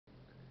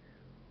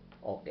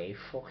Okay,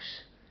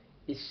 folks,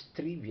 it's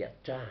trivia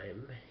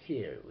time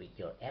here with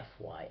your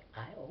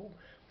FYIO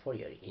for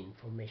your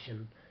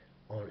information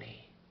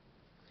only.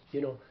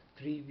 You know,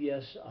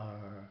 trivias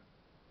are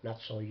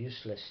not so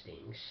useless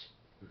things.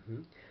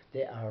 Mhm.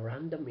 They are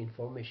random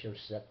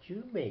informations that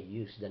you may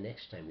use the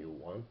next time you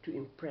want to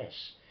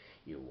impress,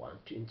 you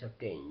want to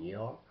entertain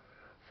your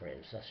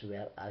friends as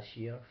well as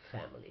your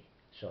family.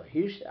 So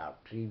here's our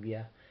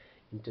trivia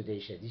in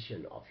today's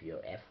edition of your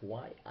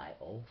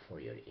FYIO for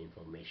your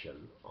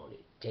information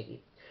only. Take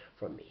it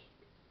from me.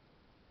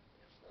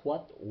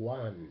 What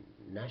one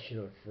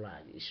national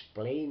flag is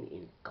plain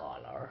in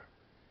color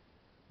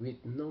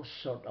with no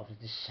sort of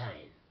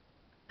design?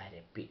 I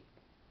repeat,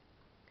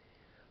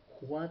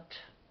 what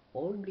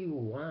only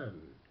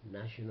one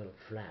national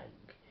flag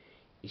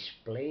is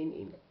plain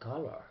in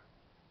color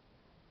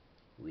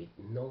with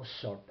no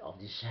sort of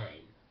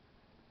design?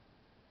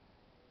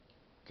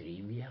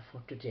 Trivia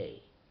for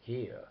today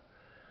here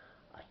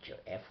at your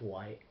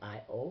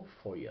FYIO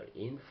for your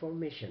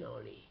information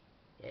only.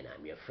 And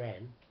I'm your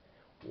friend,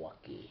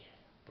 Waki.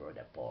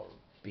 Brother Paul,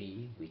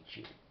 be with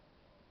you.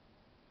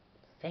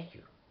 Thank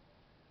you.